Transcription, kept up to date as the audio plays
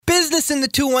Listen, the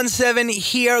 217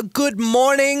 here. Good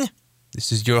morning.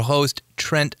 This is your host,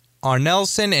 Trent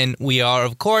Arnelson, and we are,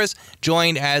 of course,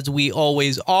 joined, as we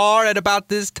always are at about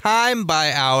this time,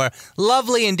 by our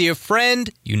lovely and dear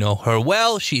friend. You know her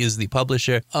well. She is the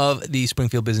publisher of the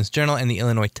Springfield Business Journal and the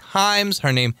Illinois Times.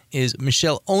 Her name is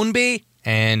Michelle Ownbey,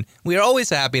 and we are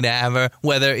always happy to have her,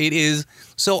 whether it is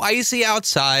so icy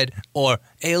outside or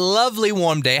a lovely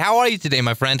warm day. How are you today,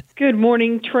 my friend? Good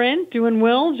morning, Trent. Doing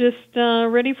well. Just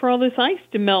ready for all this ice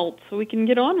to melt so we can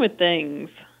get on with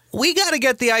things. We got to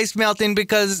get the ice melting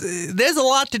because there's a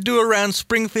lot to do around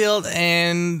Springfield,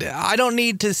 and I don't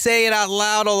need to say it out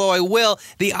loud, although I will.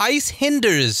 The ice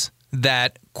hinders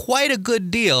that quite a good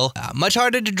deal. Much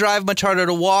harder to drive, much harder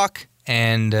to walk,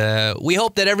 and we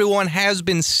hope that everyone has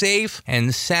been safe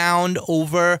and sound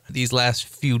over these last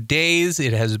few days.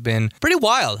 It has been pretty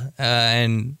wild,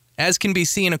 and as can be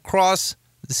seen across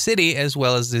the city as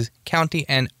well as the county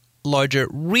and larger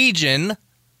region.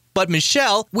 But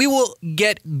Michelle, we will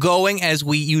get going as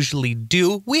we usually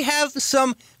do. We have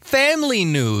some family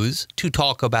news to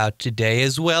talk about today,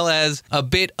 as well as a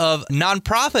bit of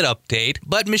nonprofit update.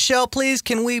 But Michelle, please,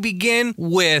 can we begin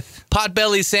with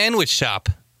Potbelly Sandwich Shop?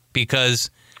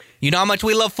 Because you know how much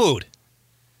we love food.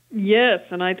 Yes,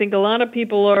 and I think a lot of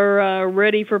people are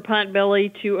ready for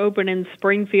Potbelly to open in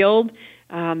Springfield.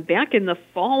 Back in the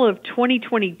fall of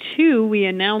 2022, we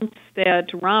announced that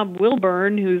Rob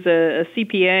Wilburn, who's a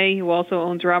CPA who also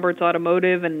owns Roberts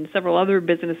Automotive and several other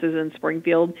businesses in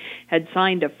Springfield, had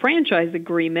signed a franchise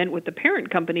agreement with the parent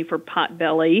company for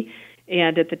Potbelly.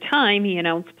 And at the time, he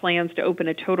announced plans to open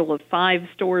a total of 5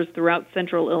 stores throughout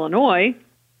central Illinois.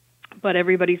 But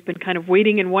everybody's been kind of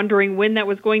waiting and wondering when that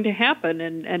was going to happen,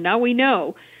 and now we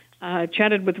know.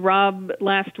 Chatted with Rob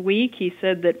last week. He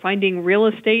said that finding real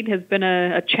estate has been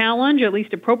a challenge, at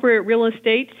least appropriate real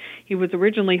estate. He was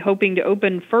originally hoping to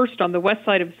open first on the west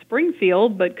side of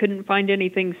Springfield, but couldn't find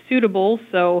anything suitable,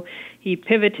 so he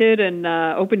pivoted and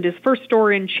opened his first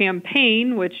store in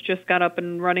Champaign, which just got up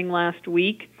and running last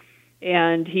week.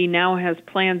 And he now has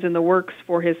plans in the works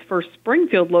for his first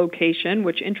Springfield location,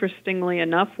 which, interestingly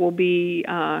enough, will be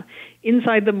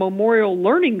inside the Memorial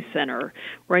Learning Center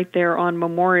right there on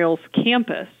Memorial's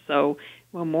campus. So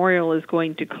Memorial is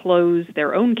going to close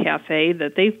their own cafe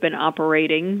that they've been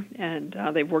operating, and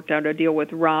they've worked out a deal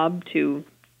with Rob to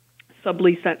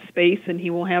sublease that space, and he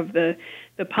will have the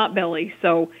Potbelly.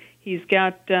 So he's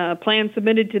got plans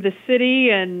submitted to the city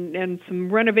and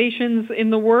some renovations in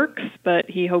the works, but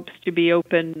he hopes to be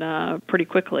open pretty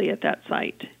quickly at that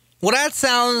site. Well, that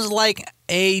sounds like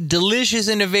a delicious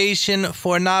innovation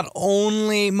for not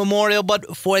only Memorial,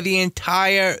 but for the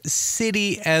entire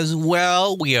city as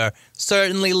well. We are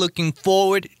certainly looking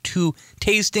forward to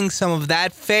tasting some of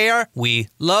that fare. We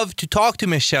love to talk to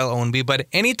Michelle Ownbey, but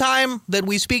anytime that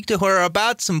we speak to her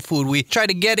about some food, we try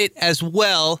to get it as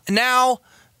well. Now,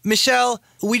 Michelle,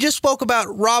 we just spoke about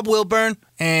Rob Wilburn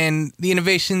and the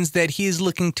innovations that he is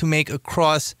looking to make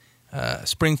across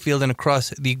Springfield and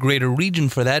across the greater region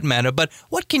for that matter. But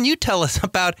what can you tell us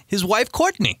about his wife,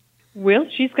 Courtney? Well,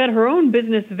 she's got her own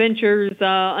business ventures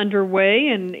underway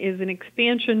and is in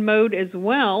expansion mode as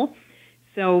well.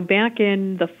 So back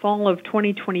in the fall of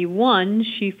 2021,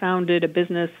 she founded a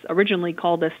business originally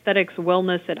called Aesthetics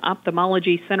Wellness and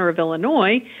Ophthalmology Center of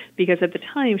Illinois, because at the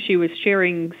time she was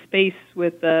sharing space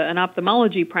with an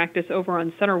ophthalmology practice over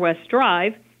on Center West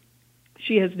Drive.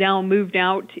 She has now moved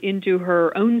out into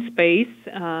her own space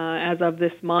as of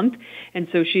this month, and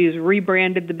so she has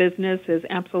rebranded the business as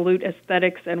Absolute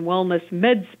Aesthetics and Wellness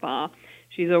Med Spa.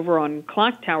 She's over on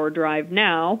Clock Tower Drive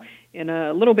now in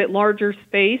a little bit larger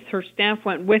space. Her staff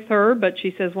went with her, but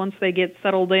she says once they get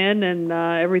settled in and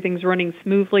everything's running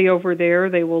smoothly over there,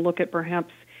 they will look at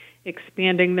perhaps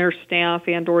expanding their staff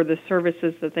and or the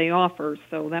services that they offer.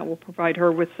 So that will provide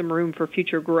her with some room for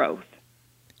future growth.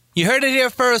 You heard it here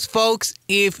first, folks.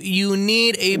 If you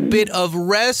need a bit of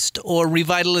rest or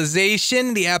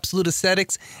revitalization, the Absolute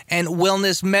Aesthetics and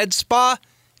Wellness Med Spa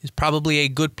is probably a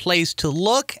good place to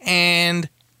look. And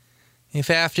if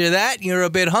after that you're a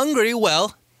bit hungry,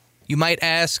 well, you might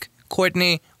ask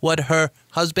Courtney what her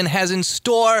husband has in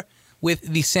store with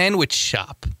the sandwich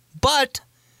shop. But,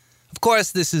 of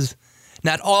course, this is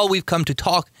not all we've come to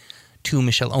talk to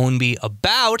Michelle Ownbey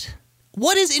about.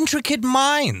 What is Intricate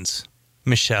Minds,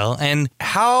 Michelle, and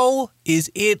how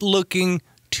is it looking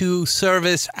to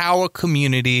service our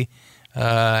community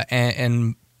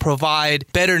and provide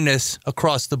betterness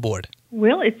across the board?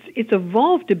 Well, it's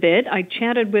evolved a bit. I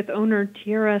chatted with owner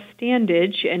Tiara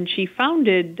Standage, and she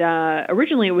founded,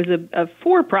 originally it was a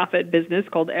for-profit business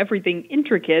called Everything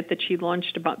Intricate that she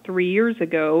launched about 3 years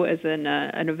ago as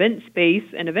an event space,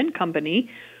 an event company.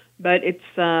 But it's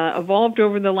evolved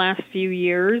over the last few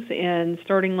years, and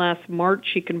starting last March,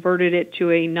 she converted it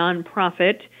to a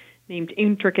nonprofit named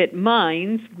Intricate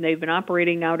Minds. They've been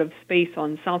operating out of space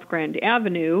on South Grand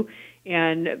Avenue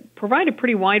and provide a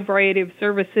pretty wide variety of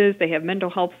services. They have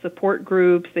mental health support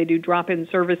groups. They do drop-in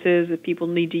services if people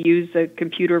need to use a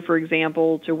computer, for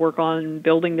example, to work on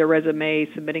building their resume,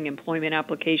 submitting employment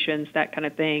applications, that kind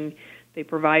of thing. They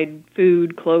provide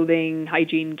food, clothing,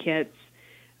 hygiene kits.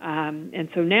 And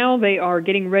so now they are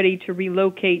getting ready to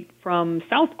relocate from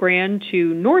South Grand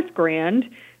to North Grand.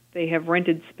 They have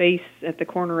rented space at the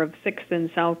corner of 6th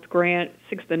and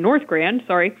North Grand,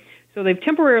 So they've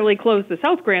temporarily closed the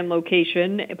South Grand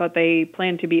location, but they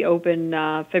plan to be open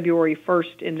February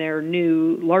 1st in their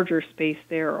new, larger space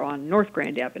there on North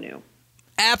Grand Avenue.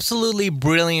 Absolutely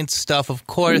brilliant stuff. Of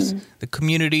course, the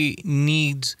community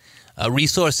needs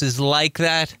resources like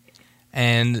that.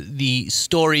 And the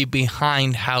story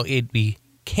behind how it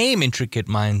became Intricate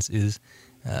Minds is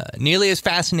nearly as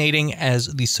fascinating as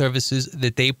the services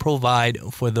that they provide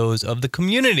for those of the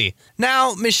community.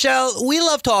 Now, Michelle, we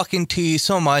love talking to you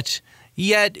so much,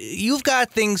 yet you've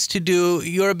got things to do.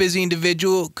 You're a busy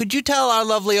individual. Could you tell our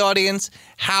lovely audience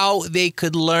how they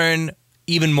could learn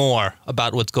even more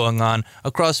about what's going on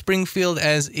across Springfield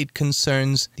as it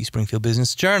concerns the Springfield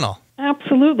Business Journal?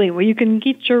 Absolutely. Well, you can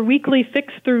get your weekly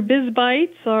fix through Biz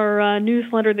Bites, our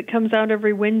newsletter that comes out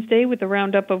every Wednesday with a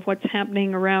roundup of what's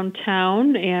happening around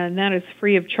town, and that is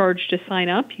free of charge to sign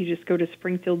up. You just go to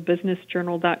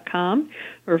springfieldbusinessjournal.com.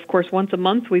 Or, of course, once a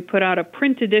month we put out a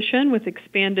print edition with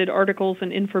expanded articles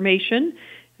and information,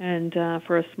 and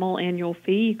for a small annual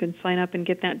fee, you can sign up and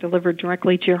get that delivered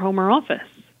directly to your home or office.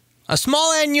 A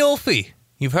small annual fee.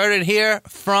 You've heard it here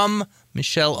from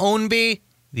Michelle Ownbey,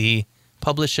 the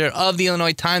publisher of the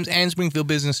Illinois Times and Springfield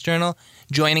Business Journal,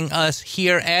 joining us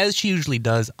here as she usually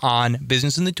does on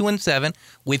Business in the 217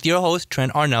 with your host,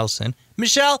 Trent R. Nelson.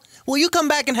 Michelle, will you come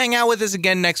back and hang out with us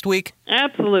again next week?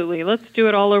 Absolutely. Let's do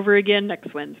it all over again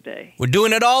next Wednesday. We're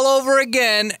doing it all over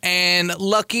again, and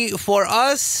lucky for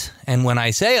us, and when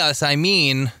I say us, I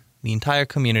mean the entire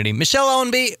community. Michelle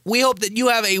Ownbey, we hope that you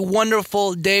have a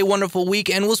wonderful day, wonderful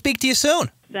week, and we'll speak to you soon.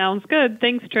 Sounds good.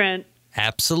 Thanks, Trent.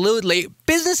 Absolutely.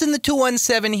 Business in the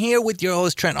 217 here with your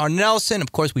host, Trent R. Nelson.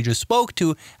 Of course, we just spoke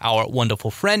to our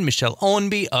wonderful friend, Michelle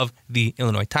Ownbey of the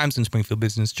Illinois Times and Springfield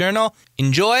Business Journal.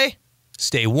 Enjoy,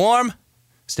 stay warm,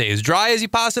 stay as dry as you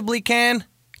possibly can.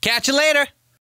 Catch you later.